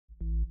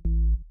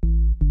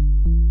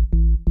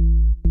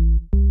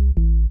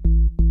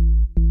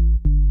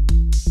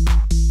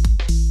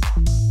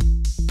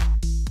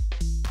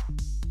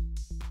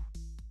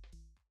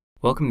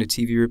Welcome to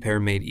TV Repair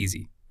Made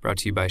Easy, brought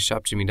to you by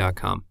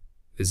ShopJimmy.com.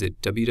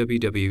 Visit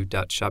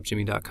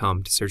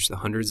www.shopjimmy.com to search the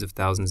hundreds of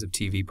thousands of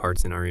TV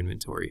parts in our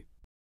inventory.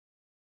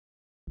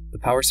 The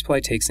power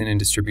supply takes in and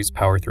distributes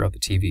power throughout the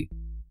TV.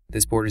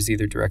 This board is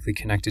either directly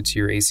connected to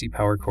your AC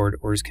power cord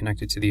or is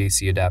connected to the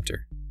AC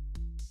adapter.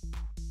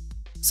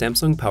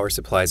 Samsung power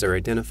supplies are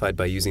identified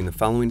by using the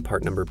following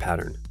part number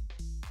pattern: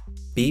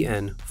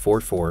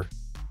 BN44,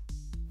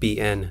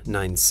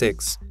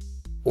 BN96,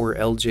 or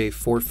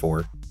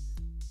LJ44,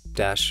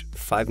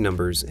 -5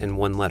 numbers and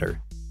 1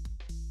 letter.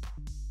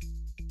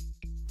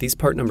 These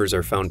part numbers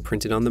are found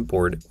printed on the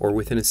board or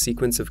within a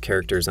sequence of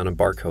characters on a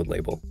barcode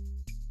label.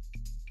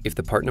 If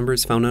the part number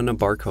is found on a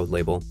barcode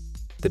label,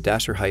 the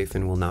dash or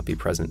hyphen will not be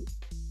present.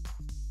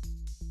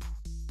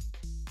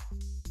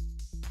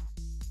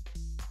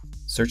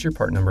 Search your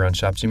part number on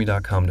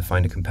ShopJimmy.com to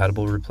find a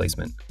compatible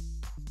replacement.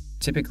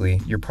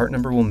 Typically, your part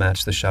number will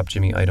match the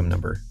ShopJimmy item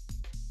number.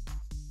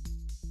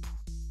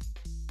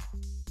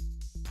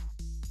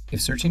 If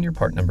searching your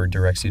part number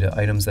directs you to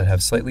items that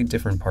have slightly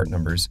different part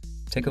numbers,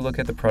 take a look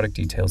at the product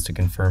details to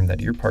confirm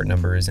that your part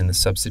number is in the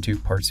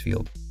substitute parts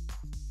field.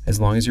 As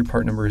long as your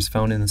part number is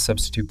found in the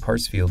substitute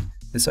parts field,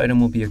 this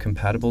item will be a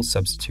compatible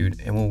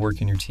substitute and will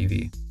work in your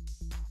TV.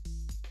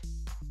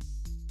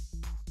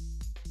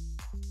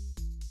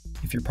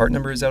 If your part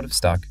number is out of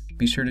stock,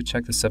 be sure to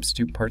check the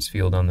substitute parts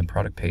field on the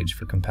product page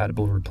for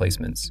compatible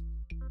replacements.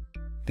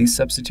 These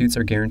substitutes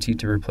are guaranteed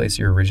to replace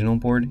your original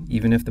board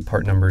even if the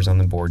part numbers on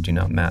the board do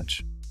not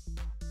match.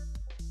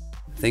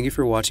 Thank you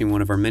for watching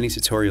one of our many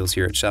tutorials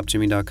here at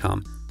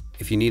ShopJimmy.com.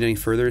 If you need any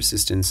further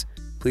assistance,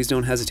 please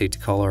don't hesitate to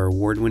call our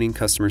award-winning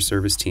customer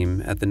service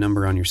team at the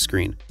number on your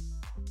screen.